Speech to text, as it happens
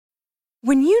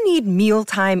When you need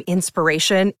mealtime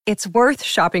inspiration, it's worth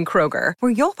shopping Kroger,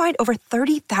 where you'll find over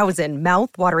 30,000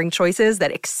 mouth-watering choices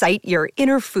that excite your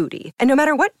inner foodie. And no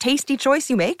matter what tasty choice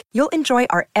you make, you'll enjoy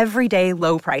our everyday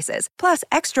low prices, plus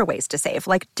extra ways to save,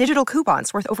 like digital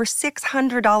coupons worth over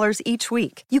 $600 each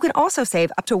week. You can also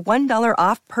save up to $1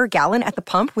 off per gallon at the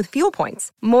pump with fuel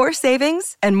points. More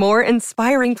savings and more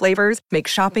inspiring flavors make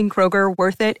shopping Kroger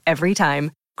worth it every time.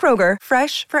 Kroger,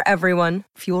 fresh for everyone.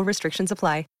 Fuel restrictions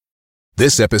apply.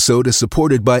 This episode is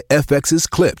supported by FX's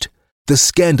Clipped, the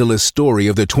scandalous story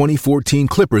of the 2014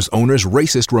 Clippers owner's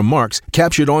racist remarks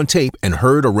captured on tape and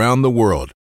heard around the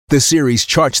world. The series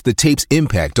charts the tape's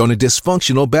impact on a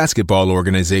dysfunctional basketball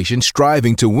organization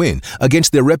striving to win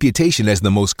against their reputation as the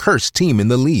most cursed team in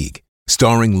the league.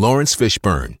 Starring Lawrence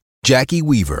Fishburne, Jackie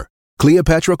Weaver,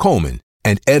 Cleopatra Coleman,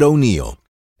 and Ed O'Neill.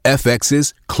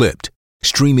 FX's Clipped,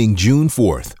 streaming June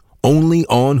 4th, only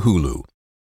on Hulu.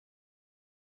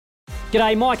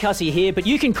 G'day, Mike Hussey here, but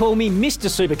you can call me Mr.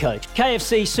 Supercoach.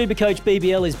 KFC Supercoach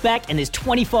BBL is back and there's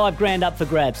 25 grand up for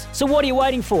grabs. So what are you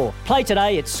waiting for? Play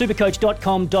today at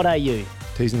supercoach.com.au.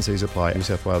 T's and C's apply. New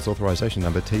South Wales authorisation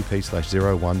number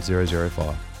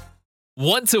TP/01005.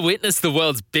 Want to witness the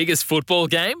world's biggest football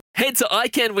game? Head to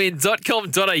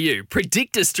iCanWin.com.au,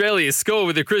 predict Australia's score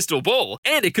with a crystal ball,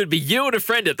 and it could be you and a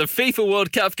friend at the FIFA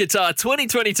World Cup Qatar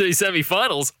 2022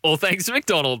 semi-finals, all thanks to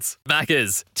McDonald's.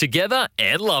 Maccas, together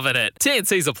and loving it.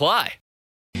 T&Cs apply.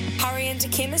 Hurry into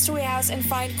Chemist Warehouse and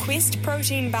find Quest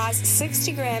protein bars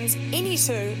 60 grams, any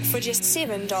two, for just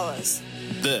 $7.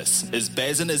 This is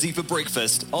Baz and Izzy for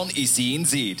breakfast on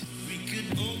SENZ.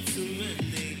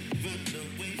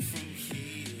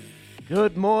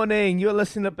 Good morning. You're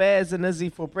listening to Baz and Izzy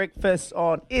for breakfast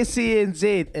on SENZ.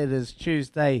 It is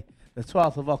Tuesday, the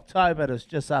 12th of October. It is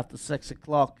just after 6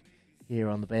 o'clock here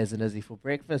on the Baz and Izzy for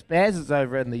breakfast. Baz is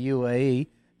over in the UAE.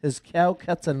 His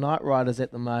Calcutta Knight Riders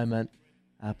at the moment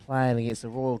are playing against the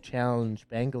Royal Challenge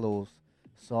Bangalore's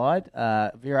side.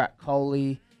 Virat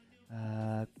Kohli,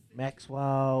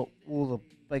 Maxwell, all the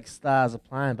big stars are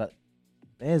playing, but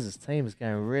Baz's team is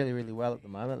going really, really well at the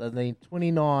moment. They need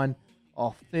 29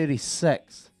 off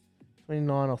 36.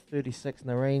 29 off 36.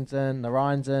 Narayan's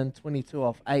in. 22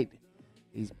 off 8.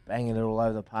 He's banging it all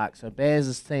over the park. So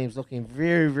Baz's team's looking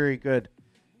very, very good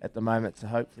at the moment to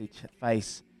hopefully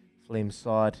face Flem's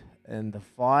side in the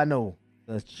final.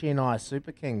 The Chennai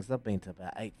Super Kings, they've been to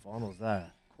about 8 finals. They're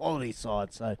a quality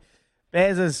side. So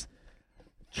Baz is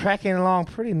tracking along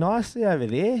pretty nicely over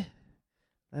there.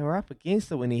 They were up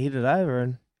against it when he headed over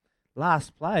and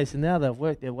last place, and now they've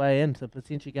worked their way into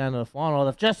potentially going to the final.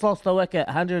 They've just lost the wicket,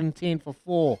 110 for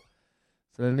 4.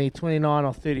 So they need 29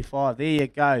 off 35. There you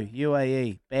go,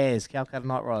 UAE, Baz, Calcutta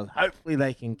Knight Riders. Hopefully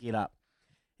they can get up.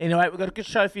 Anyway, we've got a good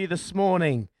show for you this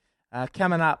morning.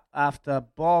 Coming up after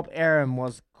Bob Arum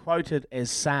was quoted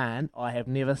as saying, "I have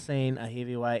never seen a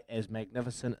heavyweight as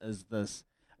magnificent as this."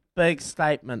 Big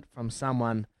statement from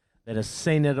someone that has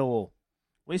seen it all.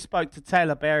 We spoke to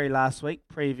Taylor Barry last week,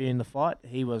 previewing the fight.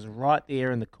 He was right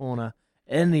there in the corner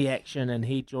in the action, and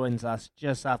he joins us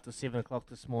just after 7 o'clock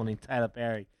this morning. Taylor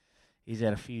Barry, he's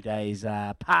had a few days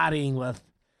partying with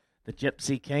the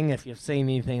Gypsy King. If you've seen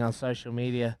anything on social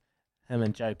media, him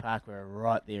and Joe Parker are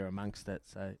right there amongst it.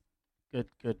 So good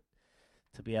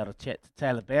to be able to chat to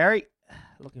Taylor Barry.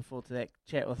 Looking forward to that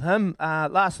chat with him.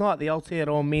 Last night, the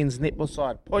Aotearoa men's netball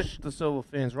side pushed the Silver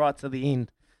Ferns right to the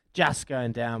end, just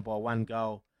going down by 1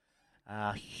 goal.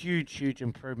 Huge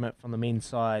improvement from the men's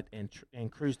side. And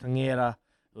Cruz Tangera,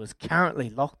 who is currently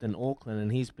locked in Auckland,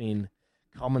 and he's been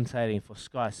commentating for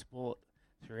Sky Sport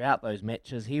throughout those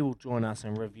matches. He will join us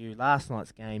and review last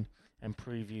night's game and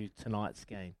preview tonight's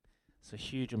game. So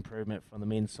huge improvement from the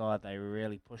men's side. They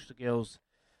really pushed the girls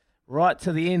right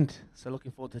to the end. So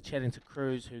looking forward to chatting to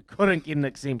Cruz, who couldn't get an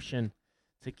exemption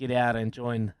to get out and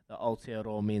join the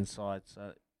Aotearoa men's side.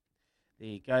 So there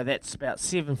you go. That's about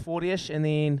 7:40ish. And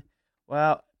then,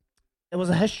 well, it was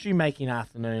a history-making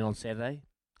afternoon on Saturday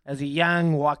as a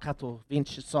young Waikato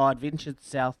ventured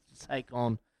south to take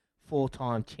on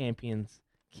 4-time champions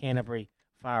Canterbury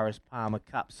Farah's Palmer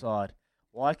Cup side.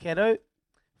 Waikato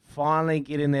finally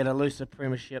getting that elusive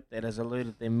premiership that has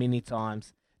eluded them many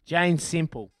times. James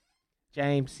Semple,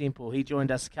 he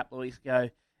joined us a couple of weeks ago.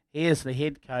 He is the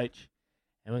head coach,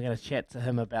 and we're going to chat to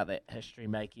him about that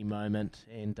history-making moment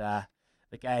and the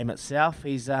game itself.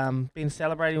 He's been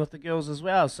celebrating with the girls as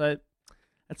well. So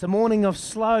it's a morning of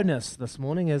slowness this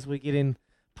morning as we get in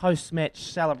post-match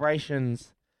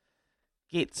celebrations.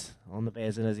 Get on the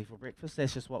Baz and Izzy for breakfast.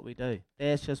 That's just what we do.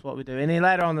 And then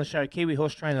later on the show, Kiwi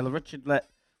horse trainer Richard Litt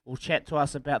will chat to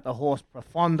us about the horse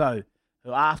Profondo,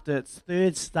 who after its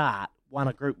third start won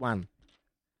a Group 1.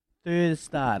 third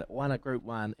start, won a Group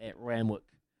 1 at Ramwick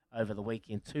over the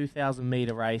weekend. 2,000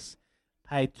 metre race,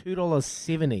 paid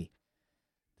 $2.70.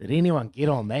 Did anyone get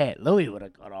on that? Louis would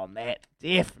have got on that,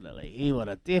 definitely. He would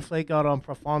have definitely got on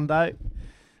Profondo.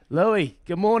 Louis,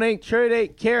 good morning. Trudy,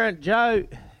 Karen, Joe,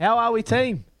 how are we,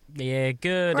 team? Yeah,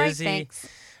 good. Great, Izzy. thanks.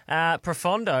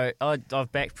 Profondo,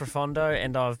 I've backed Profondo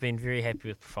and I've been very happy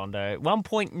with Profondo.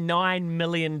 $1.9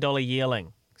 million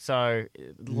yearling. So,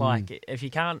 if you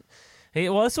can't...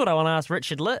 Well, that's what I want to ask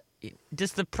Richard Litt.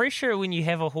 Does the pressure when you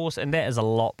have a horse, and that is a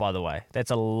lot, by the way,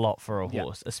 that's a lot for a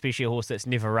horse, especially a horse that's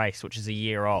never raced, which is a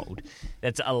year old.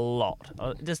 That's a lot.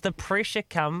 Does the pressure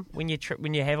come when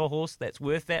you have a horse that's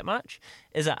worth that much?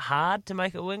 Is it hard to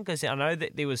make it win? Because I know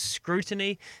that there was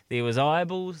scrutiny, there was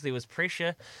eyeballs, there was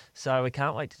pressure. So I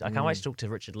can't wait to talk to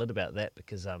Richard Litt about that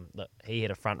because look, he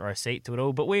had a front row seat to it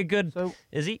all. But we're good,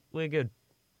 Izzy. We're good.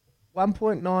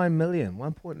 1.9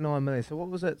 million. So what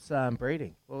was its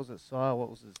breeding? What was its sire? What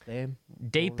was its dam?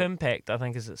 Deep Impact, I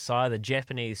think, is its sire, the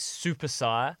Japanese super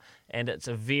sire, and it's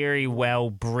a very well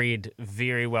bred.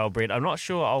 I'm not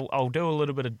sure. I'll do a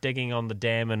little bit of digging on the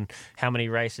dam and how many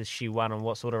races she won and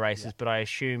what sort of races, but I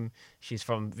assume she's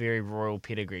from very royal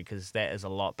pedigree because that is a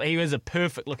lot. But he was a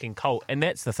perfect looking colt, and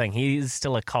that's the thing. He is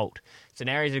still a colt. So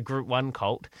now he's a Group 1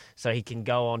 colt, so he can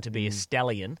go on to be a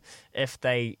stallion if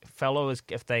they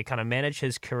kind of manage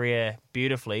his career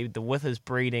beautifully, with his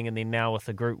breeding, and then now with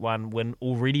the Group 1 win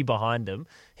already behind him,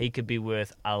 he could be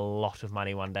worth a lot of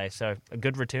money one day. So a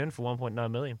good return for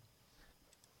 1.9 million.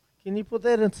 Can you put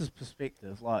that into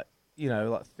perspective? Like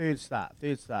third start.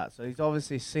 So he's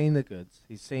obviously seen the goods.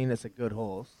 He's seen it's a good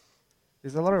horse.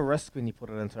 There's a lot of risk when you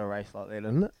put it into a race like that,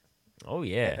 isn't it? Oh,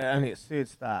 yeah. Only its third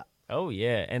start. Oh,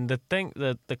 yeah. And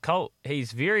the colt,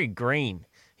 he's very green.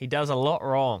 He does a lot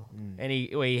wrong. And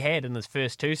he had in his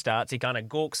first two starts, he kind of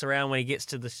gawks around when he gets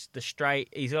to the straight.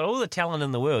 He's got all the talent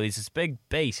in the world. He's this big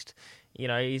beast.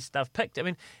 They've picked. I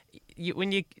mean,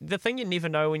 the thing you never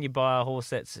know when you buy a horse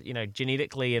that's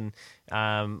genetically and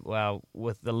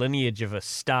with the lineage of a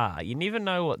star, you never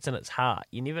know what's in its heart.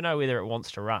 You never know whether it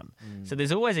wants to run. So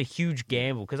there's always a huge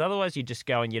gamble because otherwise you just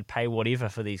go and you'd pay whatever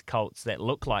for these colts that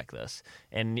look like this,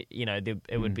 and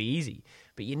it would be easy.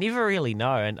 But you never really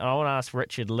know. And I want to ask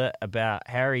Richard Litt about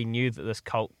how he knew that this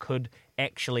colt could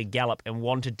actually gallop and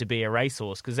wanted to be a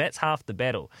racehorse, because that's half the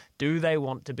battle. Do they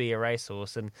want to be a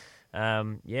racehorse? And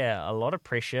a lot of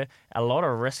pressure, a lot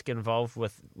of risk involved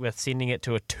with sending it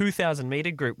to a 2,000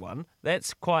 metre Group 1.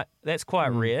 That's quite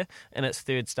rare in its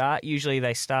third start. Usually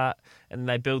they start and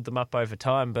they build them up over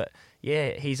time. But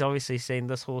yeah, he's obviously seen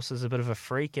this horse as a bit of a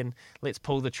freak, and let's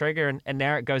pull the trigger. And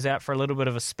now it goes out for a little bit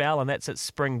of a spell, and that's its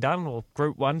spring done. Well,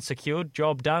 Group 1 secured,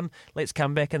 job done. Let's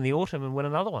come back in the autumn and win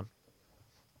another one.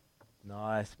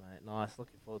 Nice, mate. Nice.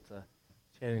 Looking forward to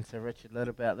chatting to Richard Litt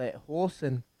about that horse,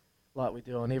 and like we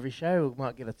do on every show, we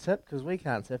might get a tip because we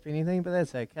can't tip anything, but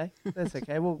that's okay. That's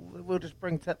okay. We'll just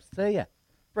bring tips to you.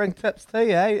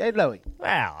 Hey, Louis?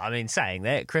 Well, I mean, saying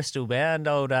that, Crystal Bound,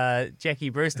 old Jackie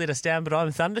Bruce let us down, but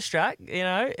I'm thunderstruck.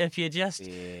 If you just...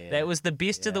 that was the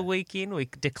best of the weekend. We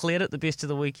declared it the best of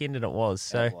the weekend, and it was.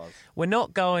 So we're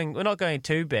not going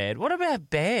too bad. What about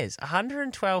Baz?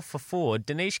 112 for 4.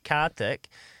 Dinesh Karthik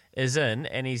is in,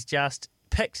 and he's just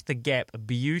picked the gap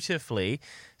beautifully.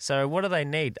 So what do they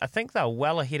need? I think they're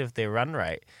well ahead of their run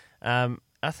rate.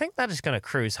 I think they're just going to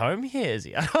cruise home here,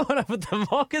 Izzy. I don't want to put the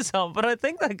mockers on, but I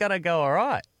think they're going to go all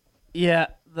right. Yeah,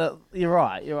 you're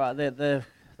right. They're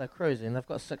cruising. They've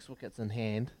got 6 wickets in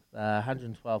hand.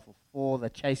 112 for 4.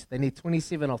 They need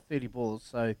 27 off 30 balls,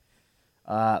 so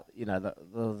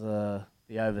the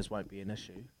overs won't be an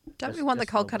issue. Don't we want the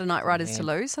Kolkata Knight Riders to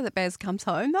lose so that Baz comes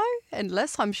home, though? And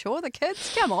Liz, I'm sure, the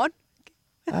kids. Come on.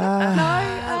 No.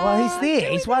 Well, he's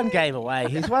there. He's one game away.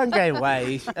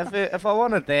 If I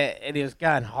wanted that and he was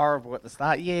going horrible at the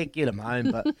start, yeah, get him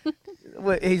home.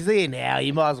 But he's there now.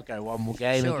 You might as well go one more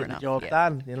game and get the job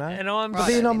done, And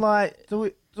I'm like,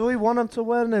 do we want him to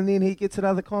win? And then he gets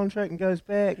another contract and goes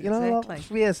back.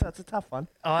 Exactly. So it's a tough one.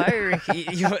 I reckon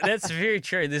that's very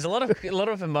true. There's a lot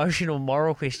of emotional,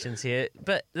 moral questions here,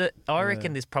 but I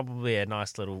reckon there's probably a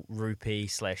nice little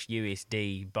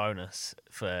rupee/USD bonus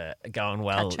for going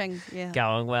well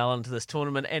into this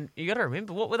tournament. And you got to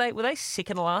remember, what were they? Were they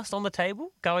second last on the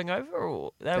table going over,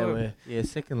 or they were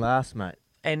second last, mate.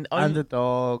 And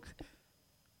underdogs.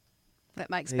 That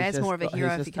makes Baz more of a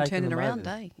hero if he can turn it around,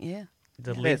 Yeah.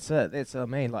 That's it. That's what I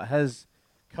mean. Like, his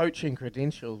coaching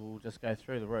credentials will just go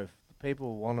through the roof. People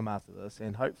will want him after this,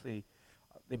 and hopefully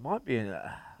there might be. I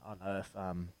don't know if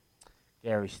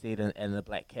Gary Stead and the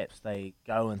Black Caps, they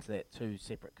go into that 2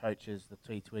 separate coaches, the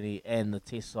T20 and the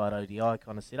Test side ODI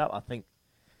kind of setup. I think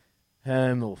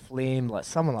him or Flem, like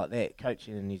someone like that,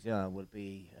 coaching in New Zealand would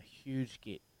be a huge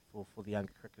get for the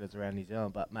younger cricketers around New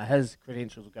Zealand. But his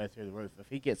credentials will go through the roof. If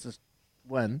he gets this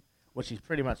win, which he's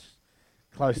pretty much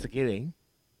close to getting,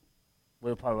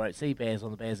 we'll probably won't see Baz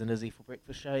on the Baz and Izzy for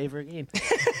breakfast show ever again.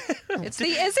 It's the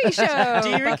Izzy show. Do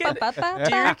you reckon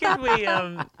we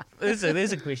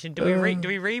there's a question. Do we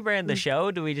rebrand the show,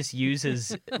 or do we just use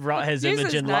his image his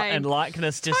and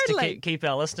likeness just Totally. to keep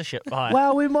our listenership high?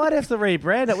 Well, we might have to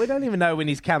rebrand it. We don't even know when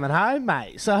he's coming home,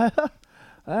 mate. So,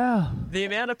 The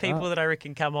amount of people that I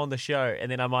reckon come on the show,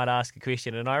 and then I might ask a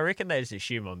question, and I reckon they just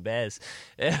assume I'm Baz.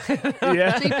 yeah.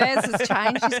 Gee, Baz has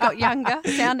changed. He's got younger,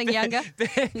 sounding younger. But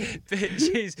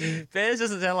jeez, Baz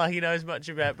doesn't sound like he knows much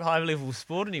about high-level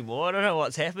sport anymore. I don't know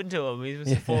what's happened to him. He's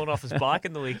just fallen off his bike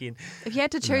in the weekend. If you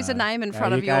had to choose a name in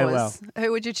front you of go yours, well.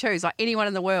 who would you choose? Like anyone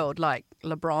in the world, like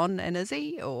LeBron and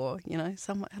Izzy, or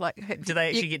someone like? Do they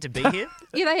actually get to be here?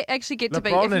 Yeah, they actually get to be.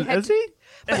 LeBron if you and had Izzy? to,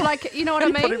 but like, you know what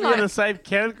I Put mean? him in the same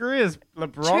category as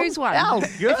LeBron? Choose one. Oh,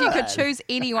 good. If you could choose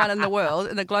anyone in the world,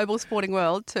 in the global sporting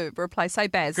world, to replace, say,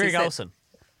 Baz. Greg is it- Olsen.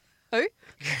 Who?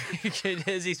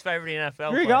 Is his favourite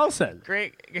NFL Greg player. Olsen.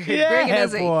 Greg Yeah, Greg and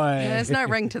Izzy. boy. Yeah, there's no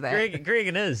ring to that. Greg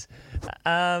and Iz.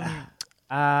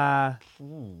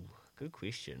 Good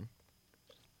question.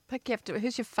 Pick,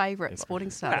 who's your favourite sporting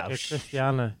star?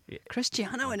 Cristiano.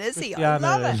 Cristiano and Izzy. I Cristiano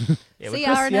love and- it. Yeah, CR with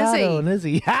and Cristiano and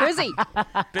Izzy. Izzy.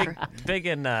 Crizzy.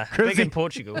 Big in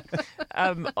Portugal.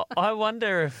 I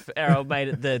wonder if our old mate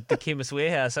at the Chemist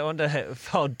Warehouse, I wonder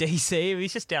if old DC,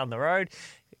 he's just down the road,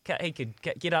 he could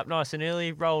get up nice and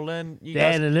early, roll in. You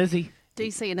Dan guys, and Izzy.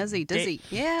 DC and Izzy. Dizzy.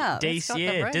 Yeah. that's got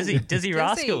the ring. Dizzy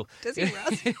Rascal. Dizzy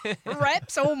Rascal.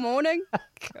 Raps all morning.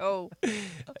 Cool.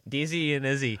 Dizzy and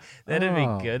Izzy. That'd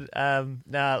Oh. be good.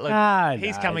 Look,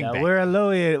 he's coming back. We're a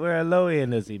Louie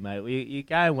and Izzy, mate. You're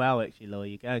going well, actually, Louie.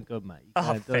 You're going good, mate. You're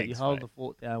going good. You thanks, hold mate. the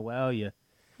fort down well. You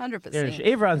 100%.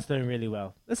 Everyone's doing really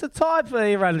well. It's a time for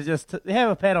everyone to just have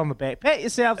a pat on the back. Pat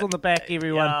yourselves on the back,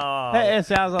 everyone. Oh. Pat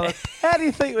yourselves on the How do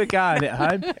you think we're going at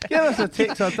home? Give us a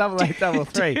text on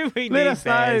 8833. Do we Let need us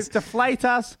know. Baz? Deflate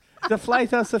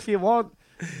us if you want.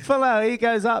 Fill our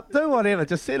egos up. Do whatever.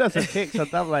 Just send us a text on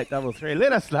 8833.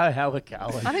 Let us know how we're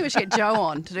going. I think we should get Joe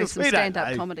on to do some We don't stand-up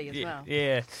know. comedy as well.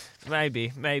 Yeah,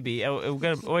 maybe.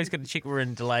 Always got to check we're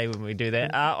in delay when we do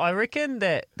that. I reckon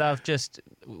that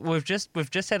we've just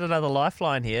had another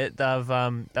lifeline here.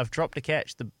 They've dropped a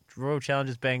catch. The Royal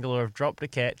Challengers Bangalore have dropped a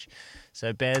catch.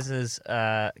 So Baz's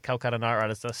Calcutta Knight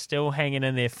Riders are still hanging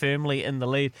in there firmly in the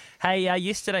lead. Hey,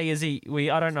 yesterday, Izzy,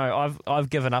 I don't know. I've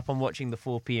given up on watching the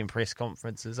 4 p.m. press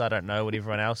conferences. I don't know what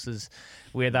everyone else is,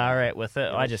 where they're at with it.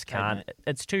 I just can't.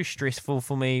 It's too stressful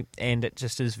for me, and it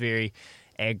just is very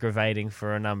aggravating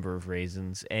for a number of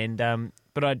reasons. And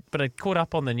but I caught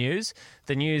up on the news.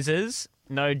 The news is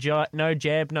no jab, no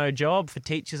job for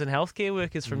teachers and healthcare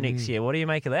workers from next year. What do you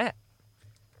make of that?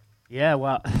 Yeah,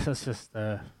 well, it's just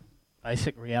the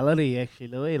basic reality, actually,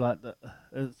 Louis.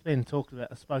 It's been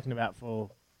spoken about for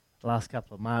the last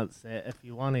couple of months that if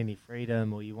you want any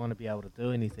freedom or you want to be able to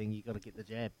do anything, you got to get the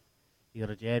jab. You got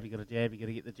to jab. You got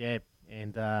to get the jab.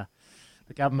 And the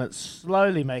government's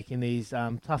slowly making these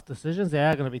tough decisions. They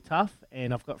are going to be tough.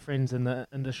 And I've got friends in the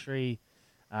industry,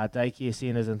 daycare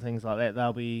centres and things like that.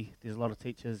 There's a lot of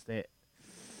teachers that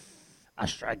are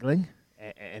struggling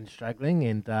and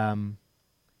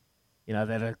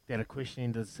that are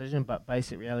questioning the decision, but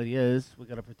basic reality is we've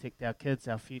got to protect our kids,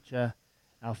 our future,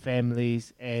 our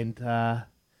families, and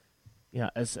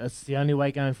it's the only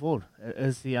way going forward. It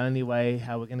is the only way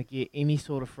how we're going to get any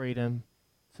sort of freedom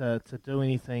to do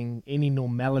anything, any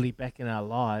normality back in our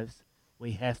lives.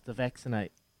 We have to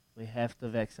vaccinate.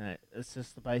 It's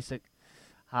just the basic,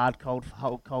 hard, cold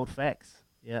facts.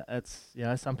 Yeah, it's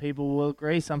some people will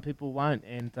agree, some people won't,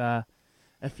 and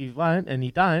if you won't and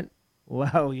you don't,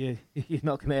 well, you're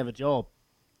not going to have a job.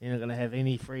 You're not going to have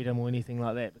any freedom or anything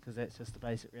like that because that's just the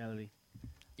basic reality.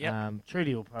 Yep.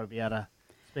 Trudy will probably be able to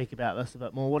speak about this a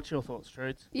bit more. What's your thoughts,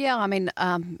 Trudes? Yeah, I mean,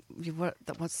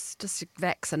 what's just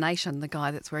vaccination, the guy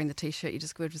that's wearing the T-shirt,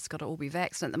 we've just got to all be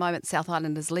vaccinated. At the moment, South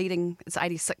Island is leading. It's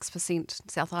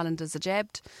 86% South Islanders are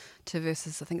jabbed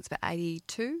versus, I think it's about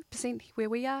 82% where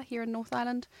we are here in North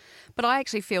Island. But I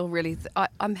actually feel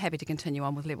I'm happy to continue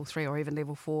on with level 3 or even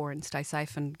level 4 and stay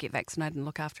safe and get vaccinated and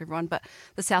look after everyone. But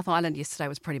the South Island yesterday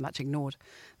was pretty much ignored.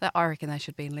 I reckon they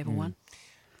should be in level 1.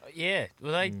 Yeah,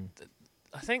 well, I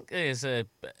think it's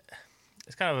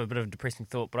kind of a bit of a depressing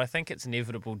thought, but I think it's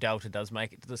inevitable Delta does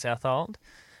make it to the South Island.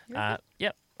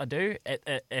 Yep, I do.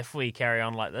 If we carry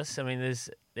on like this, I mean,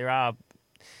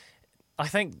 I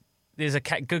think there's a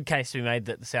good case to be made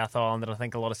that the South Island, that I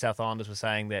think a lot of South Islanders were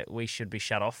saying that we should be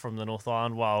shut off from the North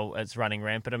Island while it's running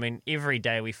rampant. I mean, every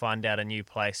day we find out a new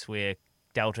place where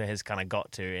Delta has kind of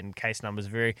got to, and case numbers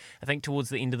I think towards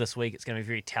the end of this week it's going to be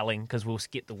very telling because we'll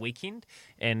get the weekend,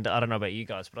 and I don't know about you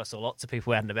guys, but I saw lots of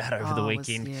people out and about over the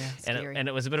weekend, and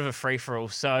it was a bit of a free-for-all.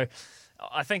 So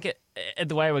I think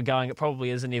the way we're going, it probably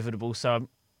is inevitable. So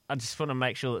I just want to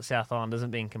make sure that South Island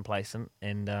isn't being complacent,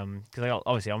 and because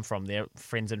obviously I'm from there,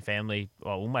 friends and family,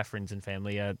 well, all my friends and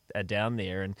family are down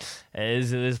there, and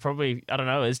there's probably, I don't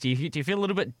know, do you feel a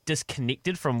little bit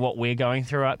disconnected from what we're going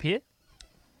through up here?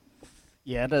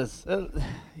 Yeah, it is.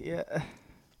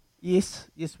 Yes,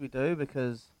 we do,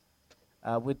 because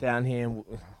we're down here, and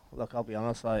look, I'll be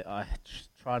honest, I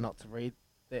try not to read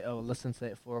that or listen to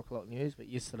that 4 o'clock news, but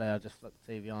yesterday I just flicked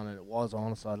the TV on and it was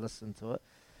on, so I listened to it,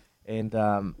 and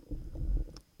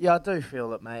I do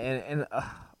feel it, mate, and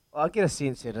I get a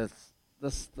sense that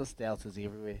this Delta's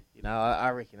everywhere. You know, I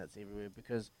reckon it's everywhere,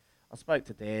 because I spoke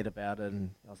to Dad about it,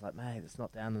 and I was like, mate, it's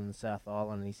not down in the South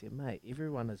Island. And he said, mate,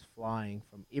 everyone is flying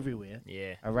from everywhere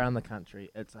around the country.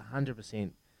 It's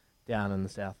 100% down in the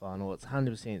South Island, or it's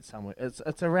 100% somewhere.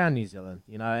 It's around New Zealand,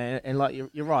 you know. And like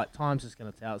you're right, time's just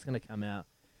going to tell. It's going to come out,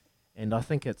 and I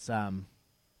think it's I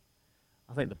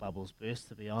think the bubble's burst.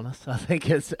 To be honest, I think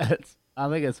it's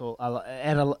all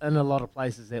in a lot of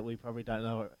places that we probably don't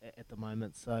know at the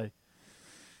moment. So,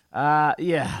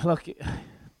 look.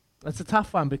 It's a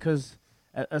tough one, because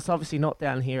it's obviously not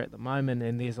down here at the moment,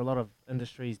 and there's a lot of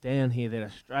industries down here that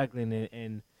are struggling,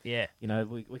 and you know,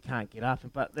 we can't get up.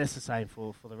 But that's the same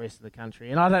for the rest of the country.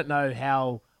 And I don't know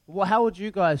how would you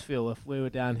guys feel if we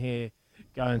were down here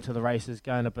going to the races,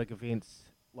 going to big events,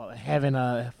 like having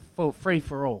a full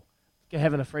free-for-all,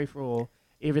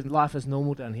 life is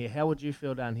normal down here. How would you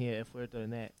feel down here if we were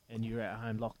doing that and you were at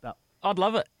home locked up? I'd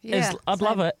love it. Yeah, I'd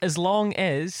love it as long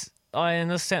as...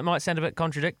 and this might sound a bit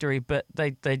contradictory, but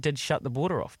they did shut the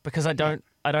border off, because I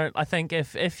think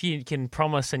if you can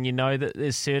promise and you know that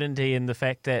there's certainty in the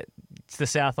fact that the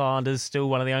South Island is still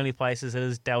one of the only places that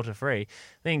is Delta free,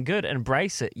 then good,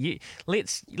 embrace it.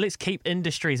 Let's keep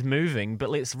industries moving, but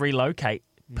let's relocate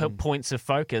points of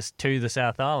focus to the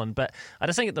South Island. But I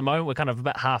just think at the moment we're kind of a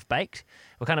bit half-baked.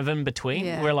 We're kind of in between.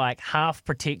 Yeah. We're like half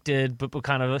protected, but we're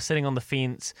kind of sitting on the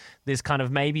fence. There's kind of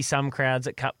maybe some crowds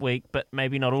at Cup Week, but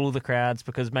maybe not all of the crowds,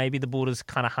 because maybe the border's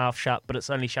kind of half shut, but it's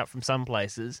only shut from some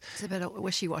places. It's a bit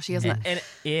wishy-washy, isn't it?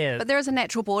 Yeah. But there is a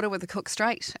natural border with the Cook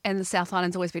Strait, and the South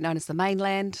Island's always been known as the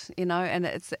mainland, you know,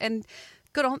 and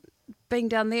good on being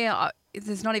down there.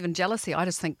 There's not even jealousy. I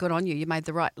just think good on you. You made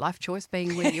the right life choice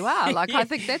being where you are. Like, I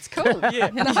think that's cool. Yeah,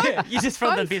 you know? You're just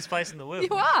from the best place in the world.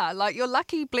 You are. Like, you're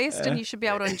lucky, blessed, and you should be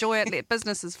able to enjoy it, let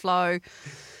businesses flow,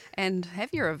 and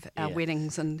have your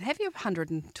weddings, and have your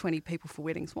 120 people for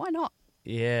weddings. Why not?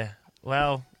 Yeah.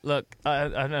 Well, look, I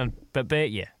don't know, but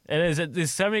yeah, it is.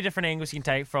 There's so many different angles you can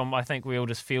take from. I think we all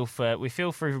just feel for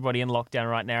everybody in lockdown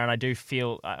right now, and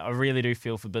I really do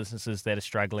feel for businesses that are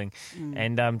struggling,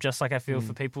 and just like I feel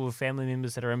for people with family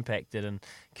members that are impacted and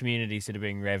communities that are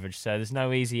being ravaged. So there's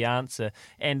no easy answer,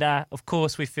 and of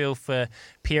course we feel for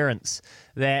parents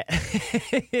that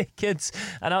kids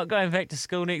are not going back to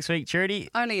school next week. Trudy,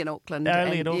 only in Auckland.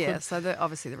 Yeah, so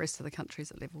obviously the rest of the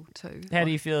country's at level 2. How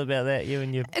do you feel about that? You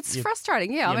and your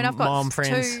frustrating, yeah. I mean, I've got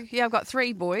friends. I've got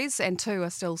 3 boys, and 2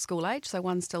 are still school age. So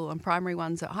one's still in primary,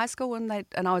 one's at high school, and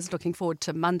I was looking forward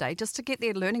to Monday just to get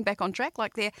their learning back on track.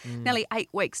 Like, they're nearly 8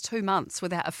 weeks, 2 months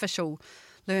without official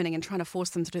learning, and trying to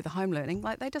force them to do the home learning.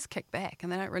 Like, they just kick back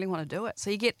and they don't really want to do it. So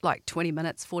you get like 20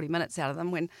 minutes, 40 minutes out of them,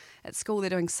 when at school they're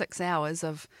doing 6 hours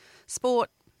of sport,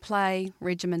 play,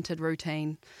 regimented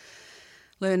routine,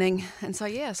 learning. And so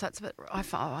so it's a bit.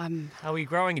 Are we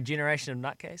growing a generation of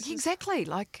nutcases? Exactly.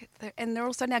 And they're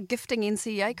also now gifting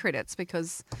NCEA credits,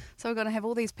 because so we're going to have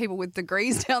all these people with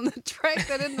degrees down the track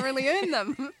that didn't really earn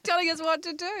them, telling us what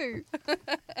to do.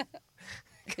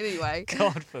 Anyway,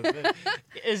 God forbid.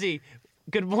 Izzy,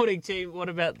 good morning to you. What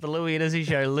about the Louie and Izzy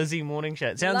show, Lizzie morning show?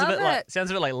 It sounds a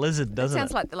bit like Lizard, doesn't it?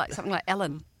 Sounds like something like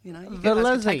Ellen. You know, the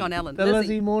Lizzie, take on Ellen. the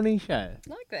Lizzie morning show.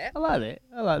 Like that. I like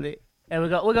that. And we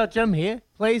got Jim here.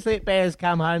 Please let Baz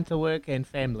come home to work and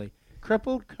family.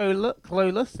 Crippled,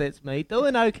 clueless, that's me,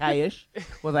 doing okay-ish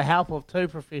with the help of 2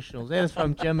 professionals. That is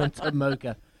from Jim and Tim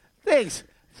Mooka. Thanks,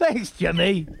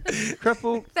 Jimmy.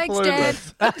 Crippled, thanks,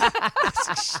 clueless. Dad.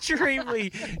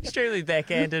 extremely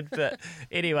backhanded, but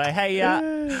anyway, hey,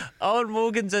 Owen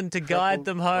Morgan's in to guide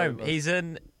them home. He's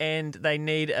in and they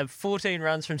need 14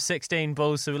 runs from 16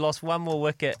 balls, so we lost one more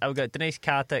wicket. We've got Dinesh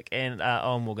Karthik and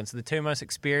Owen Morgan, so the two most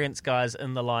experienced guys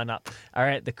in the lineup are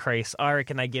at the crease. I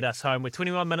reckon they get us home. We're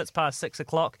 21 minutes past 6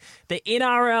 o'clock. The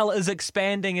NRL is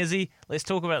expanding, Izzy. Let's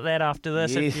talk about that after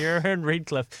this. Yes. If you're in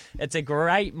Redcliffe, it's a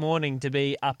great morning to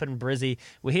be up in Brizzy.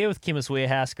 We're here with Chemist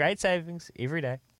Warehouse. Great savings every day.